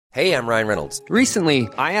Hey, I'm Ryan Reynolds. Recently,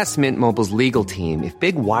 I asked Mint Mobile's legal team if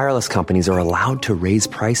big wireless companies are allowed to raise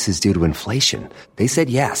prices due to inflation. They said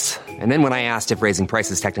yes. And then when I asked if raising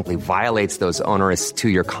prices technically violates those onerous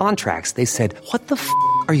two-year contracts, they said, "What the f***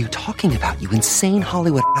 are you talking about, you insane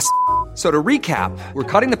Hollywood ass?" So to recap, we're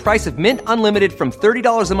cutting the price of Mint Unlimited from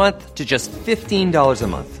 $30 a month to just $15 a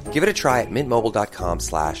month. Give it a try at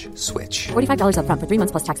mintmobile.com/switch. $45 up front for 3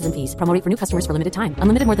 months plus taxes and fees. Promo rate for new customers for limited time.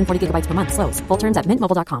 Unlimited more than 40 gigabytes per month. Slows full terms at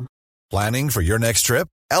mintmobile.com. Planning for your next trip?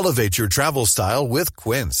 Elevate your travel style with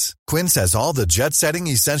Quince. Quince has all the jet-setting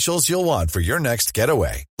essentials you'll want for your next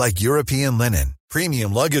getaway, like European linen,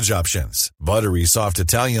 premium luggage options, buttery soft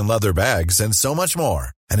Italian leather bags, and so much more.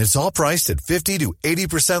 And it's all priced at 50 to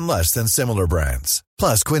 80% less than similar brands.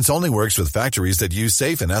 Plus, Quince only works with factories that use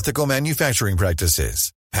safe and ethical manufacturing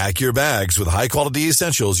practices. Pack your bags with high-quality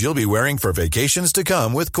essentials you'll be wearing for vacations to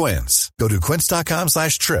come with Quince. Go to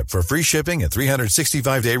quince.com/trip for free shipping and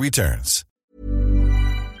 365-day returns.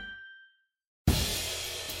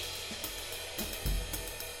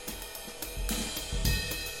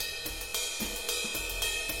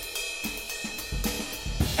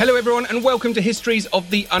 Hello everyone and welcome to Histories of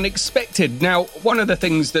the Unexpected. Now, one of the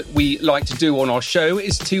things that we like to do on our show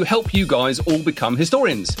is to help you guys all become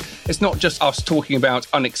historians. It's not just us talking about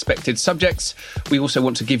unexpected subjects. We also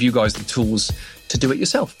want to give you guys the tools to do it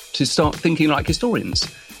yourself, to start thinking like historians.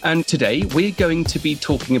 And today we're going to be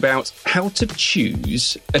talking about how to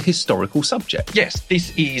choose a historical subject. Yes,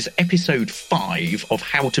 this is episode 5 of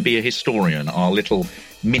How to Be a Historian, our little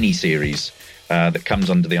mini-series that comes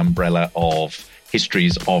under the umbrella of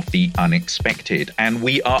Histories of the Unexpected. And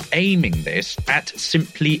we are aiming this at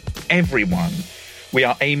simply everyone. We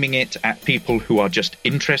are aiming it at people who are just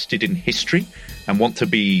interested in history and want to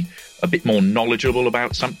be a bit more knowledgeable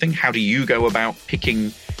about something. How do you go about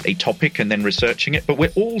picking a topic and then researching it? But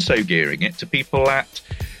we're also gearing it to people at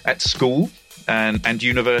school and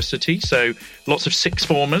university. So lots of sixth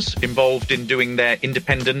formers involved in doing their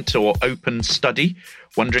independent or open study,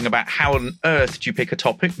 wondering about how on earth do you pick a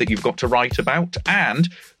topic that you've got to write about, and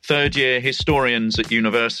third-year historians at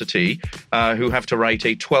university who have to write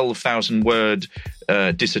a 12,000-word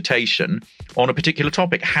dissertation on a particular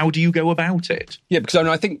topic. How do you go about it? Yeah, because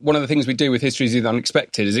I think one of the things we do with Histories of the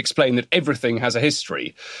Unexpected is explain that everything has a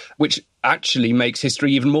history, which actually makes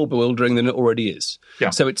history even more bewildering than it already is.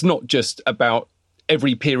 Yeah. So it's not just about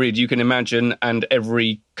every period you can imagine and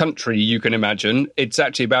every country you can imagine. It's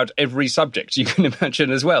actually about every subject you can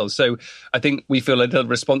imagine as well. So I think we feel a little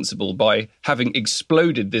responsible by having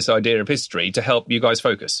exploded this idea of history to help you guys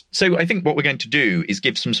focus. So I think what we're going to do is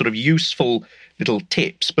give some sort of useful little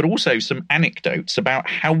tips, but also some anecdotes about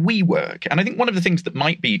how we work. And I think one of the things that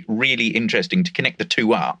might be really interesting to connect the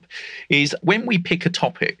two up is when we pick a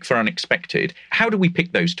topic for Unexpected, how do we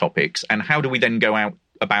pick those topics and how do we then go out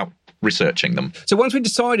about researching them? So once we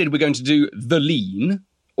decided we're going to do the lean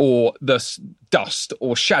or the dust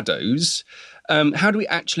or shadows, how do we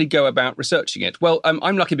actually go about researching it? Well,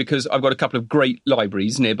 I'm lucky because I've got a couple of great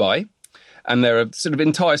libraries nearby, and there are sort of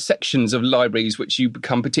entire sections of libraries which you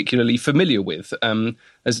become particularly familiar with.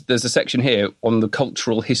 There's a section here on the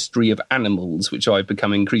cultural history of animals, which I've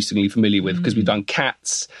become increasingly familiar with because we've done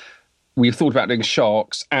cats, we've thought about doing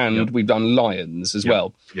sharks, and we've done lions as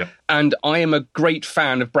well. Yep. And I am a great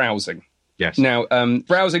fan of browsing. Yes. Now,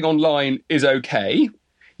 browsing online is okay.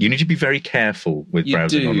 You need to be very careful with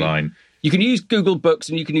browsing online. You can use Google Books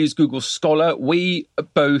and you can use Google Scholar. We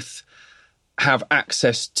both have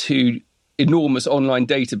access to enormous online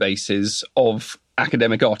databases of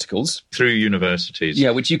academic articles. Through universities.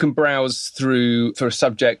 Yeah, which you can browse through for a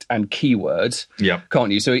subject and keyword,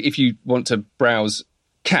 can't you? So if you want to browse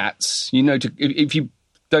cats, if you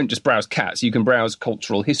don't just browse cats, you can browse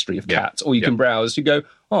cultural history of cats, or you can browse, you go,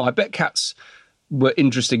 oh, I bet cats were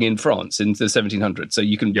interesting in France in the 1700s. So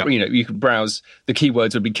you can, you can browse, the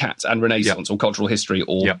keywords would be cats and Renaissance or cultural history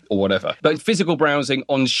or whatever. But physical browsing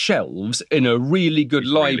on shelves in a really good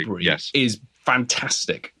library is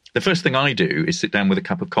fantastic. The first thing I do is sit down with a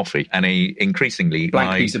cup of coffee and a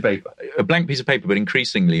blank piece of paper, but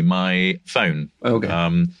increasingly my phone.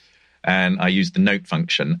 Okay. And I use the note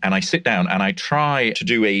function, and I sit down and I try to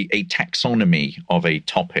do a taxonomy of a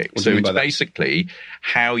topic. So it's basically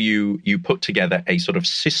how you put together a sort of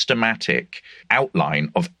systematic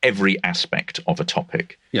outline of every aspect of a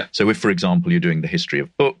topic. Yeah. So if, for example, you're doing the history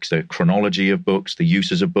of books, the chronology of books, the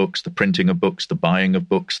uses of books, the printing of books, the buying of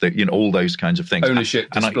books, all those kinds of things. Ownership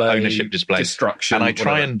display, destruction. And I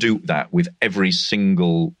try and do that with every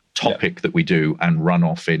single topic that we do and run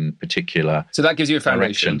off in particular. So that gives you a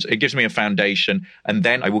foundation. Directions. It gives me a foundation. And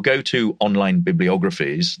then I will go to online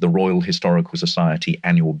bibliographies. The Royal Historical Society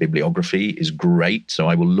annual bibliography is great. So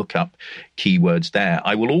I will look up keywords there.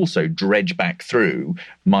 I will also dredge back through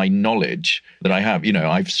my knowledge that I have.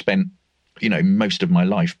 I've spent most of my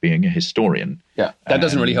life being a historian. Yeah, that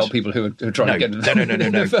doesn't really help people who are trying to get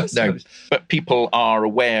into No. But people are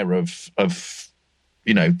aware of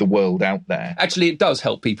the world out there. Actually, it does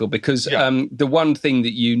help people because the one thing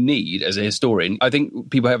that you need as a historian, I think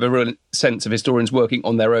people have a real sense of historians working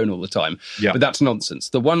on their own all the time, but that's nonsense.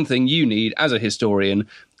 The one thing you need as a historian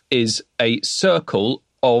is a circle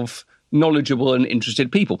of knowledgeable and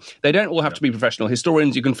interested people. They don't all have to be professional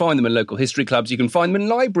historians. You can find them in local history clubs. You can find them in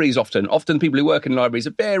libraries often. Often people who work in libraries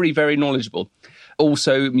are very, very knowledgeable.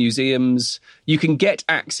 Also, museums. You can get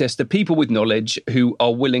access to people with knowledge who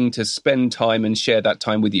are willing to spend time and share that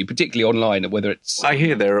time with you, particularly online, whether it's... I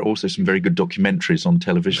hear there are also some very good documentaries on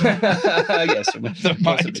television. Yes.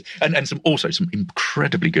 and some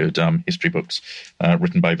incredibly good history books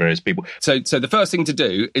written by various people. So the first thing to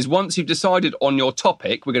do is once you've decided on your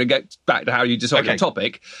topic, we're going to get back to how you decide your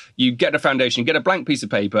topic, you get a foundation, get a blank piece of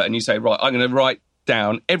paper, and you say, right, I'm going to write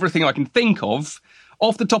down everything I can think of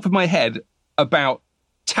off the top of my head about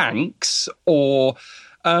tanks or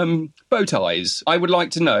bow ties. I would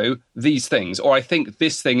like to know these things, or I think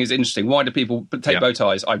this thing is interesting. Why do people take bow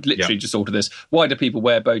ties? I've literally just thought of this. Why do people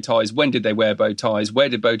wear bow ties? When did they wear bow ties? Where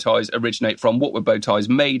did bow ties originate from? What were bow ties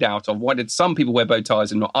made out of? Why did some people wear bow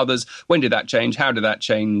ties and not others? When did that change? How did that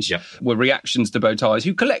change? Were reactions to bow ties?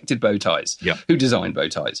 Who collected bow ties? Who designed bow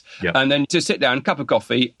ties? And then to sit down, cup of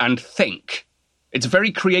coffee, and think. It's a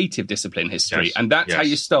very creative discipline, history, and that's how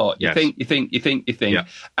you start. You think,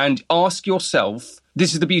 and ask yourself,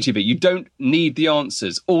 this is the beauty of it, you don't need the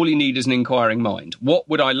answers. All you need is an inquiring mind. What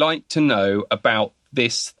would I like to know about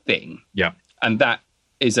this thing? And that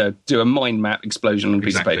is do a mind map explosion on a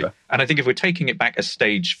piece of paper. And I think if we're taking it back a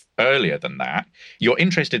stage earlier than that, you're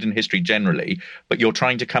interested in history generally, but you're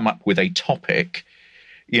trying to come up with a topic.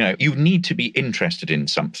 You need to be interested in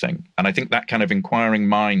something. And I think that kind of inquiring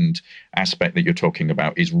mind aspect that you're talking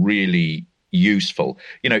about is really useful.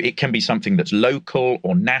 It can be something that's local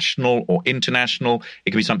or national or international.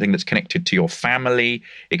 It can be something that's connected to your family.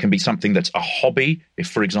 It can be something that's a hobby. If,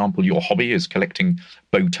 for example, your hobby is collecting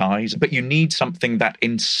bow ties, but you need something that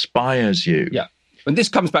inspires you. Yeah. And this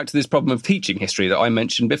comes back to this problem of teaching history that I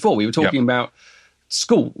mentioned before. We were talking about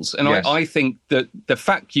schools. And I think that the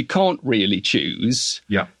fact you can't really choose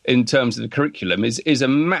in terms of the curriculum is a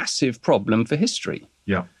massive problem for history.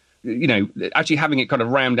 Actually having it kind of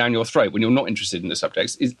rammed down your throat when you're not interested in the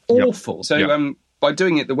subjects is awful. So by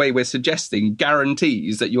doing it the way we're suggesting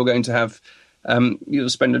guarantees that you're going to have you'll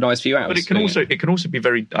spend a nice few hours. But it can also be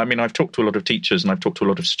very, I've talked to a lot of teachers and I've talked to a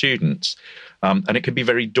lot of students, and it can be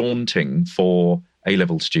very daunting for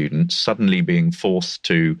A-level students suddenly being forced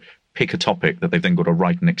to pick a topic that they've then got to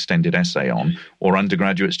write an extended essay on, or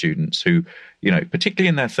undergraduate students who, particularly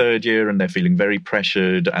in their third year and they're feeling very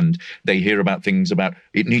pressured and they hear about things about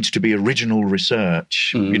it needs to be original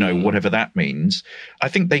research, whatever that means. I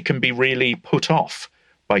think they can be really put off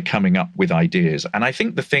by coming up with ideas. And I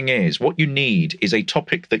think the thing is, what you need is a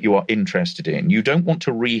topic that you are interested in. You don't want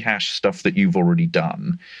to rehash stuff that you've already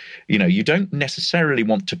done. You don't necessarily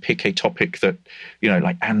want to pick a topic that,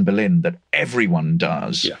 like Anne Boleyn, that everyone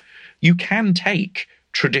does. You can take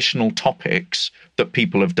traditional topics that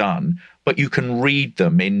people have done, but you can read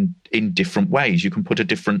them in different ways. You can put a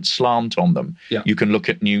different slant on them. You can look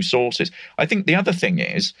at new sources. I think the other thing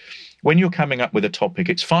is, when you're coming up with a topic,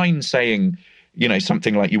 it's fine saying,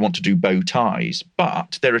 something like you want to do bow ties,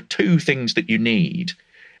 but there are two things that you need.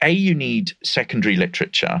 You need secondary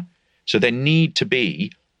literature. So there need to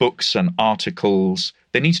be books and articles.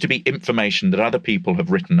 There needs to be information that other people have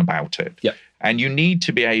written about it. And you need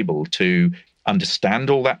to be able to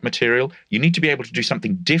understand all that material. You need to be able to do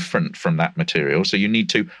something different from that material. So you need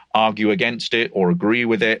to argue against it or agree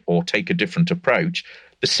with it or take a different approach.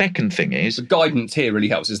 The second thing is... The guidance here really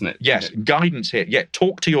helps, isn't it? Yes, guidance here.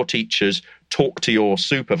 Talk to your teachers, talk to your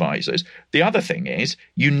supervisors. The other thing is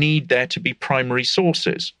you need there to be primary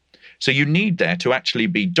sources. So you need there to actually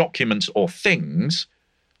be documents or things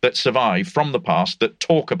that survive from the past that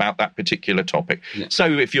talk about that particular topic. So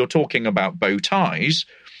if you're talking about bow ties,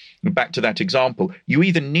 back to that example, you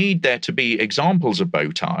either need there to be examples of bow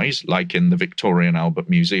ties, like in the Victoria and Albert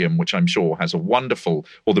Museum, which I'm sure has a wonderful,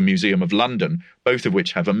 or the Museum of London, both of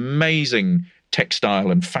which have amazing textile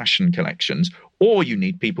and fashion collections, or you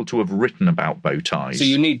need people to have written about bow ties. So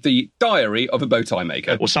you need the diary of a bow tie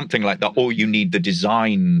maker. Or something like that. Or you need the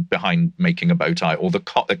design behind making a bow tie, or the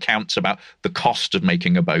accounts about the cost of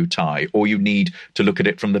making a bow tie. Or you need to look at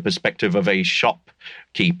it from the perspective of a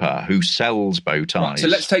shopkeeper who sells bow ties. Right, so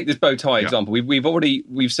let's take this bow tie example.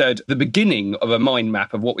 We've said the beginning of a mind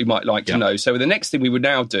map of what we might like to know. So the next thing we would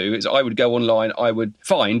now do is I would go online, I would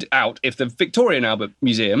find out if the Victoria and Albert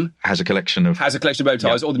Museum has a collection of bow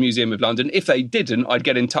ties, or the Museum of London. If they didn't, I'd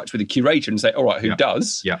get in touch with the curator and say, all right, who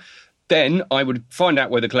does? Yeah. Then I would find out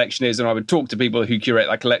where the collection is and I would talk to people who curate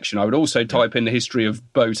that collection. I would also type in the history of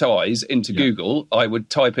bow ties into Google. I would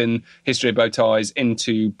type in history of bow ties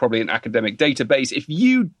into probably an academic database. If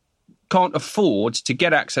you can't afford to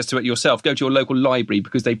get access to it yourself, go to your local library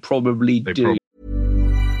because they probably do.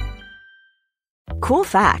 Cool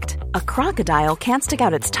fact, a crocodile can't stick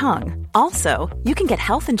out its tongue. Also, you can get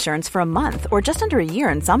health insurance for a month or just under a year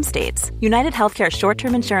in some states. United Healthcare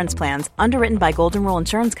short-term insurance plans, underwritten by Golden Rule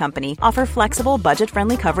Insurance Company, offer flexible,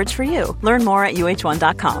 budget-friendly coverage for you. Learn more at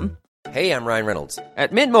uh1.com. Hey, I'm Ryan Reynolds.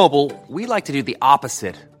 At Mint Mobile, we like to do the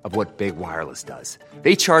opposite of what Big Wireless does.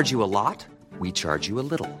 They charge you a lot, we charge you a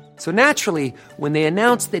little. So naturally, when they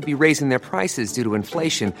announced they'd be raising their prices due to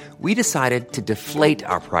inflation, we decided to deflate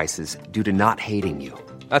our prices due to not hating you.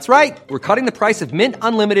 That's right. We're cutting the price of Mint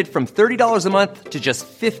Unlimited from $30 a month to just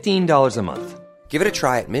 $15 a month. Give it a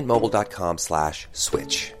try at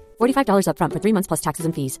mintmobile.com/switch. $45 up front for 3 months plus taxes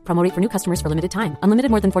and fees. Promo rate for new customers for limited time.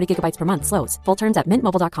 Unlimited more than 40 gigabytes per month. Slows full terms at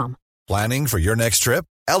mintmobile.com. Planning for your next trip?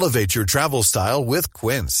 Elevate your travel style with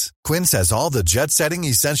Quince. Quince has all the jet-setting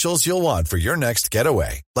essentials you'll want for your next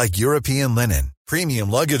getaway, like European linen, premium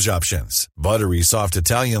luggage options, buttery soft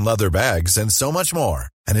Italian leather bags, and so much more.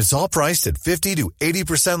 And it's all priced at 50 to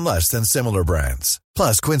 80% less than similar brands.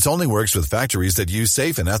 Plus, Quince only works with factories that use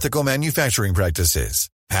safe and ethical manufacturing practices.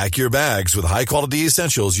 Pack your bags with high-quality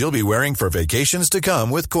essentials you'll be wearing for vacations to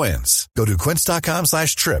come with Quince. Go to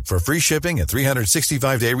quince.com/trip for free shipping and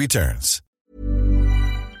 365-day returns.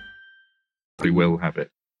 We will have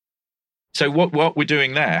it. So what we're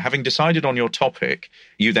doing there, having decided on your topic,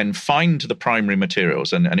 you then find the primary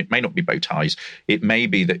materials, and it may not be bow ties. It may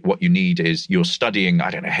be that what you need is you're studying,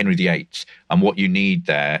 I don't know, Henry VIII, and what you need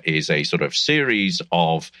there is a sort of series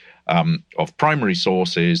of primary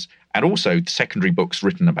sources and also secondary books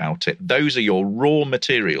written about it. Those are your raw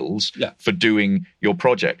materials for doing your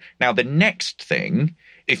project. Now, the next thing,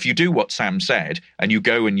 if you do what Sam said and you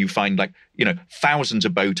go and you find thousands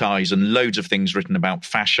of bow ties and loads of things written about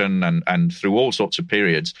fashion and through all sorts of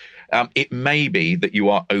periods, it may be that you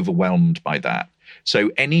are overwhelmed by that. So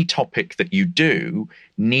any topic that you do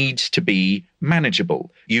needs to be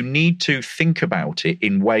manageable. You need to think about it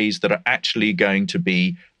in ways that are actually going to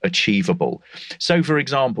be achievable. So, for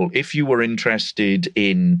example, if you were interested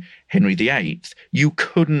in Henry VIII, you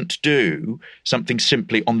couldn't do something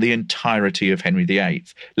simply on the entirety of Henry VIII.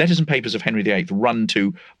 Letters and Papers of Henry VIII run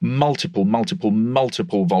to multiple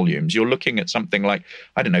volumes. You're looking at something like,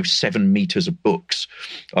 7 meters of books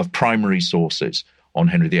of primary sources on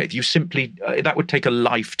Henry VIII. You simply, that would take a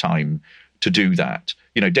lifetime to do that.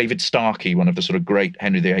 David Starkey, one of the sort of great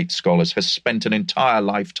Henry VIII scholars, has spent an entire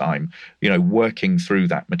lifetime, working through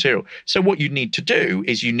that material. So what you need to do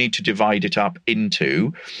is you need to divide it up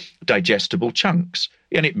into digestible chunks.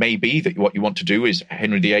 And it may be that what you want to do is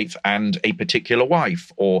Henry VIII and a particular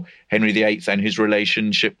wife, or Henry VIII and his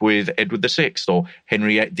relationship with Edward VI, or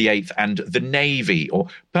Henry VIII and the Navy,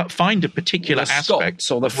 but find a particular aspect.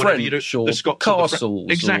 Scots or the French or the Scots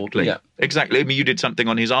castles. Exactly. Exactly. I mean, you did something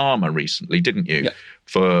on his armour recently, didn't you? Yeah.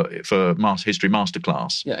 For History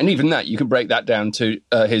Masterclass. Yeah, and even that, you can break that down to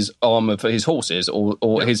his armour for his horses,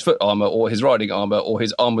 or his foot armour, or his riding armour, or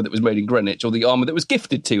his armour that was made in Greenwich, or the armour that was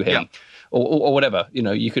gifted to him. Yeah. Or whatever,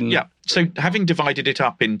 you can... Yeah, so having divided it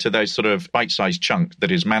up into those sort of bite-sized chunks that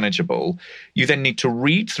is manageable, you then need to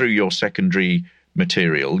read through your secondary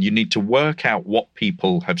material. You need to work out what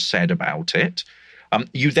people have said about it.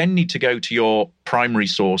 You then need to go to your primary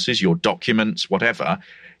sources, your documents, whatever.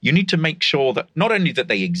 You need to make sure that not only that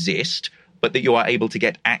they exist, but that you are able to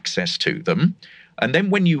get access to them. And then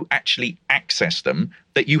when you actually access them,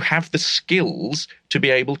 that you have the skills to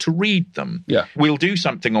be able to read them. Yeah. We'll do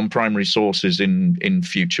something on primary sources in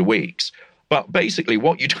future weeks. But basically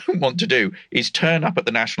what you don't want to do is turn up at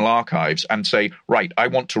the National Archives and say, right, I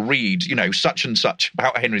want to read, such and such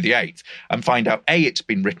about Henry VIII, and find out, A, it's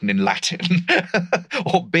been written in Latin,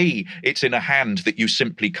 or B, it's in a hand that you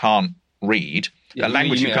simply can't read. A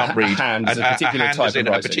language you can't read,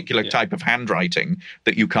 a particular type of handwriting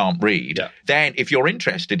that you can't read. Yeah. Then if you're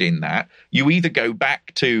interested in that, you either go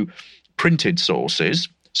back to printed sources,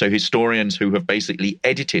 So historians who have basically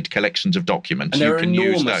edited collections of documents, and there you are can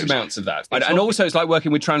use enormous those. amounts of that. And also it's like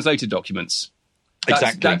working with translated documents. That's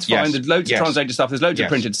fine. Yes. There's loads of translated stuff. There's loads of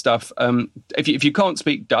printed stuff. If you can't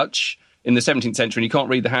speak Dutch in the 17th century and you can't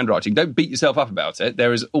read the handwriting, don't beat yourself up about it.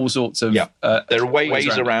 There is all sorts of... there are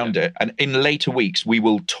ways around it. And in later weeks, we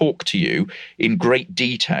will talk to you in great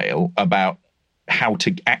detail about how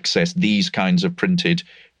to access these kinds of printed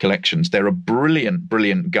collections. There are brilliant,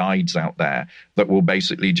 brilliant guides out there that will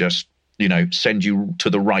basically just, send you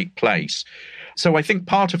to the right place. So I think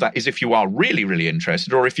part of that is if you are really, really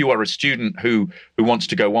interested, or if you are a student who wants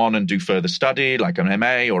to go on and do further study, like an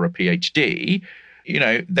MA or a PhD,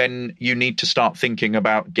 then you need to start thinking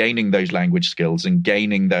about gaining those language skills and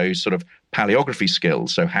gaining those sort of paleography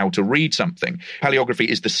skills, so how to read something. Paleography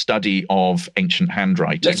is the study of ancient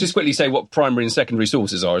handwriting. Let's just quickly say what primary and secondary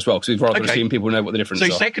sources are as well, because we've rather assume people know what the difference are.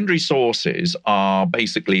 So secondary sources are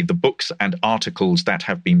basically the books and articles that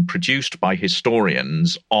have been produced by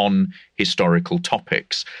historians on historical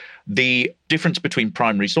topics. The difference between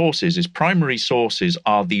primary sources is primary sources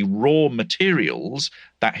are the raw materials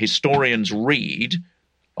that historians read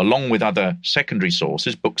along with other secondary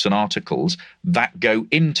sources, books and articles, that go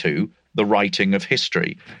into the writing of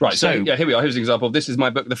history. Right, so here we are. Here's an example. This is my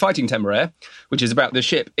book, The Fighting Temeraire, which is about the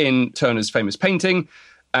ship in Turner's famous painting.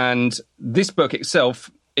 And this book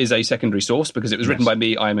itself is a secondary source because it was written by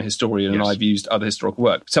me. I am a historian and I've used other historical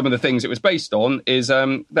work. Some of the things it was based on is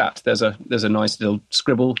that. There's a nice little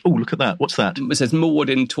scribble. Oh, look at that. What's that? It says moored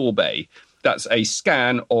in Torbay. That's a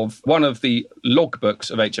scan of one of the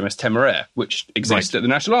logbooks of HMS Temeraire, which exists at the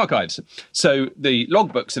National Archives. So the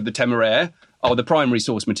logbooks of the Temeraire are the primary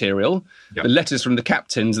source material. Yep. The letters from the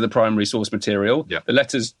captains are the primary source material. Yep. The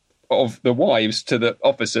letters of the wives to the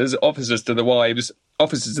officers, officers to the wives,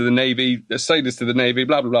 officers to the Navy, the sailors to the Navy,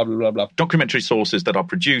 blah, blah, blah, blah, blah, blah. Documentary sources that are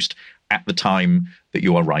produced at the time that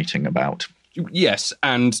you are writing about. Yes,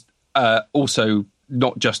 and also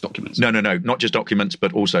not just documents. No, not just documents,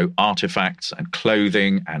 but also artifacts and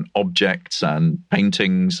clothing and objects and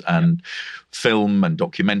paintings and film and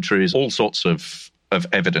documentaries, all sorts of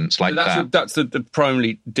evidence like that. That's the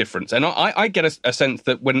primary difference. And I get a sense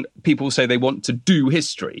that when people say they want to do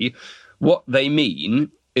history, what they mean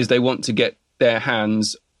is they want to get their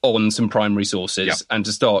hands on some primary sources and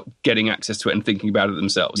to start getting access to it and thinking about it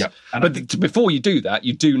themselves. But before you do that,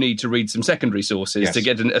 you do need to read some secondary sources to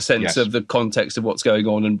get a sense of the context of what's going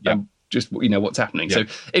on and just, what's happening. So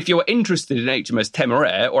if you're interested in HMS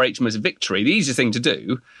Temeraire or HMS Victory, the easiest thing to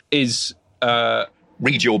do is...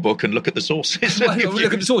 read your book and look at the sources. Look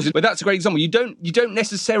at the sources. But that's a great example. You don't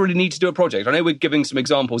necessarily need to do a project. I know we're giving some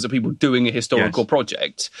examples of people doing a historical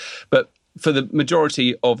project, but for the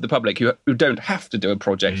majority of the public who don't have to do a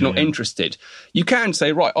project, not interested, you can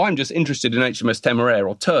say, right, I'm just interested in HMS Temeraire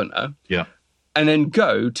or Turner, and then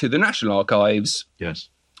go to the National Archives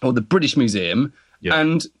or the British Museum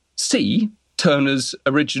and see Turner's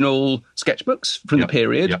original sketchbooks from the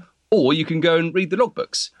period. Or you can go and read the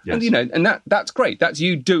logbooks. And, and that's great. That's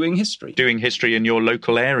you doing history. Doing history in your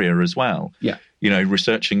local area as well. Yeah.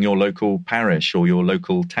 Researching your local parish or your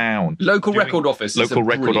local town. Local record offices. Local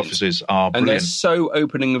record offices are brilliant. And they're so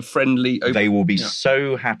opening and friendly. They will be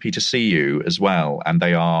so happy to see you as well. And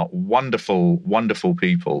they are wonderful, wonderful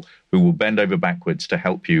people who will bend over backwards to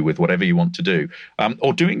help you with whatever you want to do.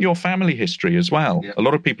 Or doing your family history as well. Yeah. A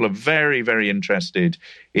lot of people are very, very interested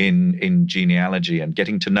in genealogy and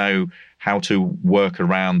getting to know how to work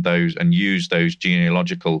around those and use those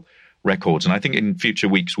genealogical records. And I think in future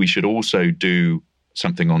weeks we should also do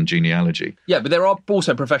something on genealogy. Yeah, but there are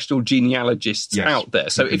also professional genealogists out there.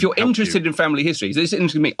 So if you're interested in family history, this is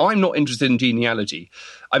interesting to me. I'm not interested in genealogy.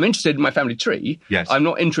 I'm interested in my family tree. Yes. I'm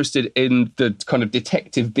not interested in the kind of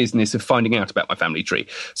detective business of finding out about my family tree.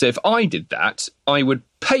 So if I did that, I would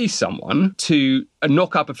pay someone to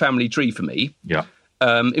knock up a family tree for me. Yeah.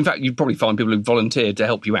 In fact, you'd probably find people who volunteered to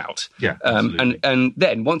help you out. Yeah, and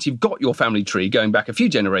then once you've got your family tree going back a few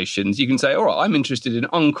generations, you can say, all right, I'm interested in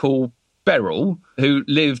Uncle Beryl, who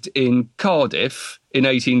lived in Cardiff in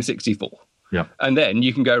 1864. Yeah. And then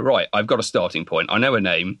you can go, right, I've got a starting point. I know her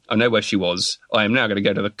name. I know where she was. I am now going to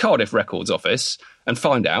go to the Cardiff Records Office and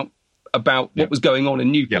find out about what was going on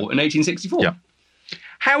in Newport in 1864. Yeah.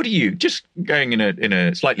 How do you, just going in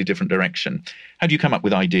a slightly different direction, how do you come up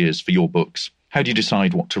with ideas for your books? How do you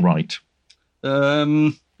decide what to write?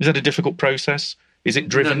 Is that a difficult process? Is it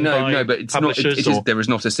driven by but it's publishers? Not. There is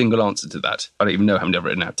not a single answer to that. I don't even know how many I've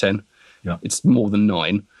written out. 10. Yeah. It's more than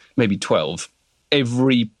 9, maybe 12.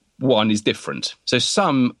 Every one is different. So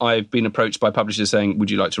some I've been approached by publishers saying,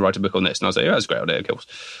 would you like to write a book on this? And I'll say, that's a great idea, of course.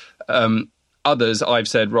 Others, I've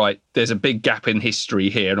said, right, there's a big gap in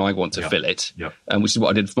history here and I want to fill it, which is what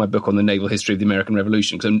I did for my book on the naval history of the American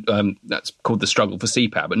Revolution, because that's called The Struggle for Sea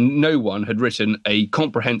Power. But no one had written a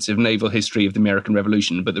comprehensive naval history of the American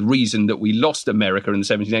Revolution. But the reason that we lost America in the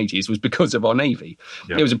 1780s was because of our Navy.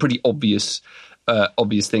 It was a pretty obvious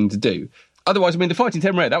thing to do. Otherwise, I mean, The Fighting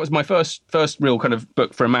Temeraire, that was my first real kind of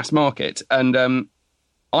book for a mass market. And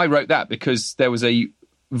I wrote that because there was a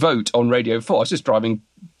vote on Radio 4. I was just driving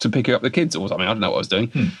to pick up the kids or something. I don't know what I was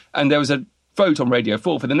doing. And there was a vote on Radio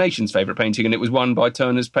 4 for the nation's favourite painting, and it was won by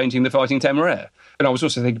Turner's painting The Fighting Temeraire. And I was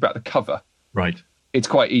also thinking about the cover. Right. It's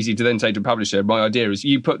quite easy to then say to a publisher, my idea is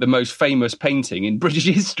you put the most famous painting in British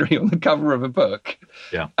history on the cover of a book,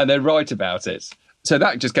 and then write about it. So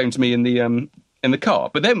that just came to me in the car.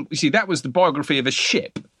 But then, you see, that was the biography of a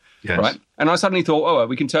ship. Yes. Right. And I suddenly thought, well,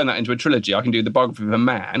 we can turn that into a trilogy. I can do the biography of a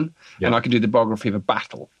man and I can do the biography of a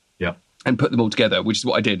battle. Yeah. And put them all together, which is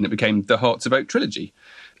what I did. And it became the Hearts of Oak trilogy.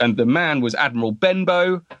 And the man was Admiral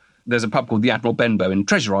Benbow. There's a pub called the Admiral Benbow in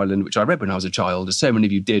Treasure Island, which I read when I was a child, as so many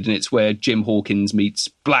of you did. And it's where Jim Hawkins meets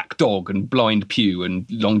Black Dog and Blind Pew and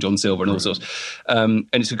Long John Silver and all sorts. And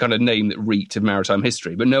it's a kind of name that reeked of maritime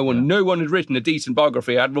history. But no one had written a decent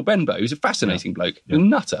biography of Admiral Benbow. He was a fascinating bloke, a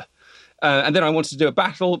nutter. And then I wanted to do a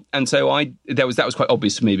battle, and so that was quite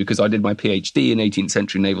obvious for me because I did my PhD in 18th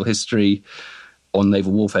century naval history on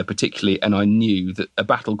naval warfare particularly, and I knew that a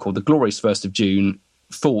battle called the Glorious 1st of June,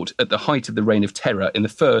 fought at the height of the Reign of Terror in the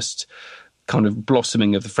first kind of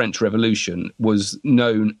blossoming of the French Revolution, was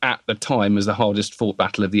known at the time as the hardest fought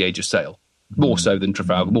battle of the Age of Sail, more so than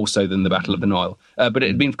Trafalgar, more so than the Battle of the Nile, but it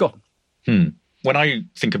had been forgotten. When I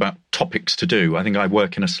think about topics to do, I think I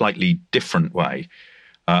work in a slightly different way.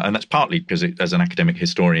 And that's partly because as an academic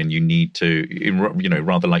historian, you need to,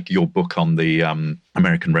 rather like your book on the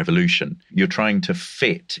American Revolution, you're trying to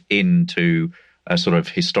fit into a sort of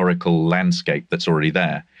historical landscape that's already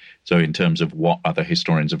there. So in terms of what other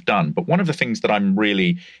historians have done. But one of the things that I'm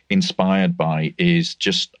really inspired by is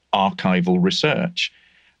just archival research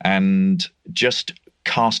and just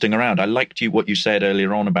casting around. I liked what you said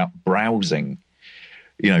earlier on about browsing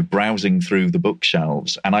through the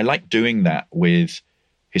bookshelves. And I like doing that with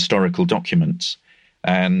historical documents.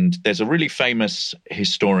 And there's a really famous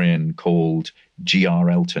historian called G.R.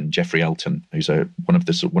 Elton, Geoffrey Elton, who's one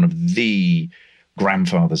of the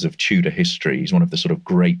grandfathers of Tudor history. He's one of the sort of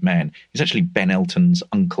great men. He's actually Ben Elton's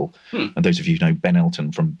uncle. And those of you who know Ben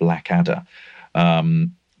Elton from Blackadder,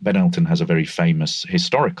 Ben Elton has a very famous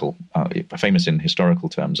in historical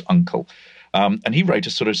terms, uncle. And he wrote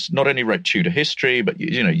not only wrote Tudor history, but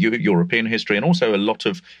European history, and also a lot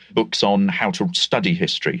of books on how to study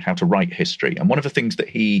history, how to write history. And one of the things that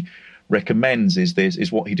he recommends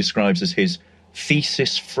is what he describes as his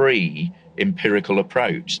thesis-free empirical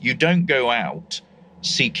approach. You don't go out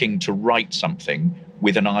seeking to write something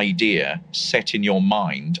with an idea set in your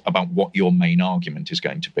mind about what your main argument is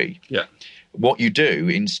going to be. Yeah. What you do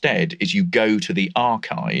instead is you go to the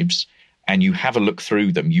archives and you have a look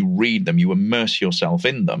through them, you read them, you immerse yourself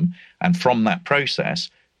in them, and from that process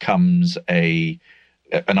comes an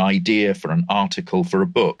idea for an article, for a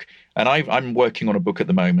book. And I'm working on a book at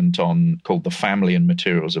the moment called The Family and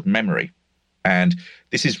Materials of Memory. And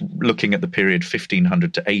this is looking at the period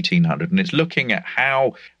 1500 to 1800, and it's looking at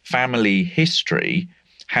how family history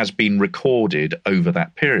has been recorded over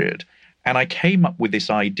that period. And I came up with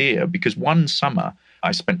this idea because one summer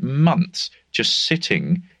I spent months just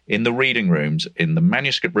sitting in the reading rooms, in the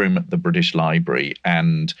manuscript room at the British Library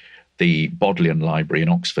and the Bodleian Library in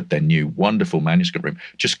Oxford, their new wonderful manuscript room,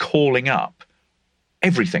 just calling up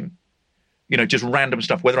everything, just random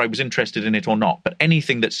stuff, whether I was interested in it or not, but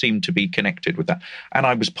anything that seemed to be connected with that. And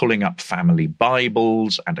I was pulling up family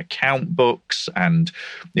Bibles and account books and,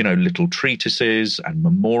 little treatises and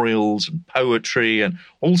memorials and poetry and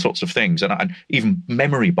all sorts of things, and even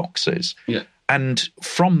memory boxes. Yeah. And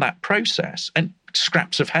from that process, and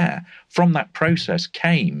scraps of hair, from that process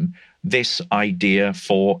came this idea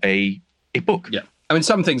for a book. Yeah. I mean,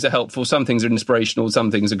 some things are helpful, some things are inspirational,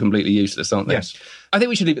 some things are completely useless, aren't they? Yes. I think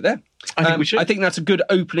we should leave it there. I think we should. I think that's a good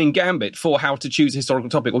opening gambit for how to choose a historical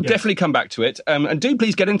topic. We'll definitely come back to it. And do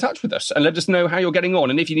please get in touch with us and let us know how you're getting on.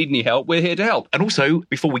 And if you need any help, we're here to help. And also,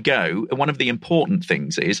 before we go, one of the important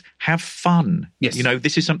things is have fun. Yes.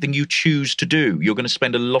 This is something you choose to do. You're going to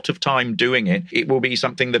spend a lot of time doing it. It will be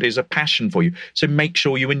something that is a passion for you. So make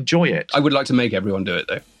sure you enjoy it. I would like to make everyone do it,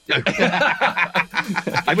 though.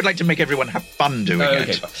 I would like to make everyone have fun doing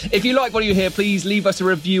it. If you like what you hear, please leave us a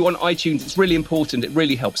review on iTunes. It's really important. It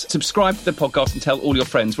really helps. Subscribe to the podcast and tell all your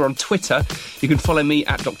friends. We're on Twitter. You can follow me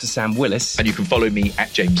at Dr. Sam Willis. And you can follow me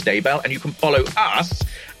at James Daybell. And you can follow us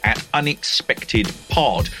at Unexpected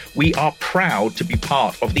Pod. We are proud to be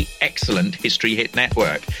part of the excellent History Hit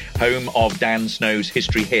Network, home of Dan Snow's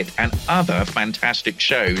History Hit and other fantastic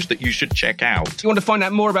shows that you should check out. If you want to find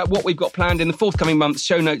out more about what we've got planned in the forthcoming months,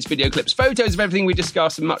 show notes, video clips, photos of everything we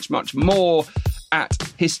discuss, and much, much more at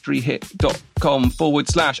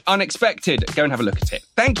historyhit.com/unexpected. Go and have a look at it.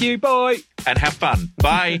 Thank you. Bye. And have fun.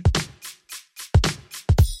 Bye.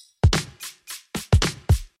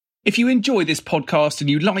 If you enjoy this podcast and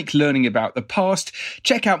you like learning about the past,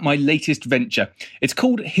 check out my latest venture. It's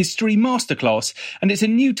called History Masterclass, and it's a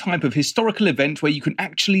new type of historical event where you can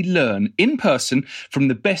actually learn in person from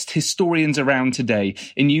the best historians around today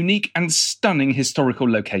in unique and stunning historical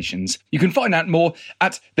locations. You can find out more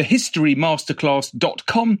at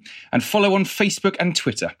thehistorymasterclass.com and follow on Facebook and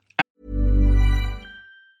Twitter.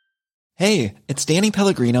 Hey, it's Danny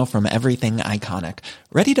Pellegrino from Everything Iconic.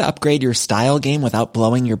 Ready to upgrade your style game without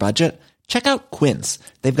blowing your budget? Check out Quince.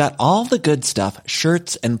 They've got all the good stuff,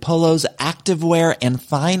 shirts and polos, activewear, and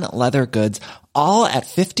fine leather goods, all at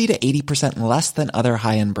 50 to 80% less than other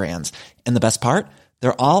high-end brands. And the best part?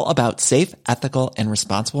 They're all about safe, ethical, and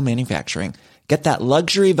responsible manufacturing. Get that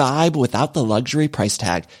luxury vibe without the luxury price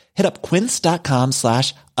tag. Hit up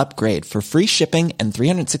quince.com/upgrade for free shipping and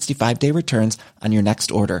 365-day returns on your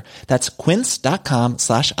next order. That's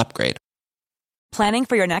quince.com/upgrade. Planning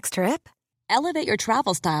for your next trip? Elevate your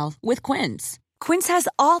travel style with Quince. Quince has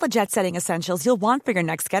all the jet-setting essentials you'll want for your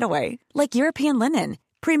next getaway, like European linen,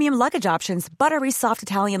 premium luggage options, buttery soft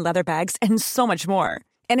Italian leather bags, and so much more.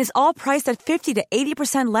 And is all priced at 50 to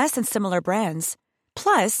 80% less than similar brands.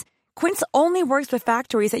 Plus, Quince only works with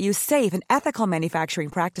factories that use safe and ethical manufacturing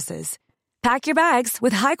practices. Pack your bags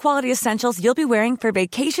with high-quality essentials you'll be wearing for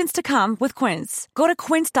vacations to come with Quince. Go to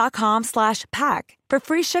quince.com/pack for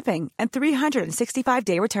free shipping and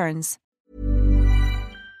 365-day returns.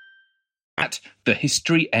 At the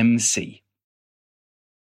History MC.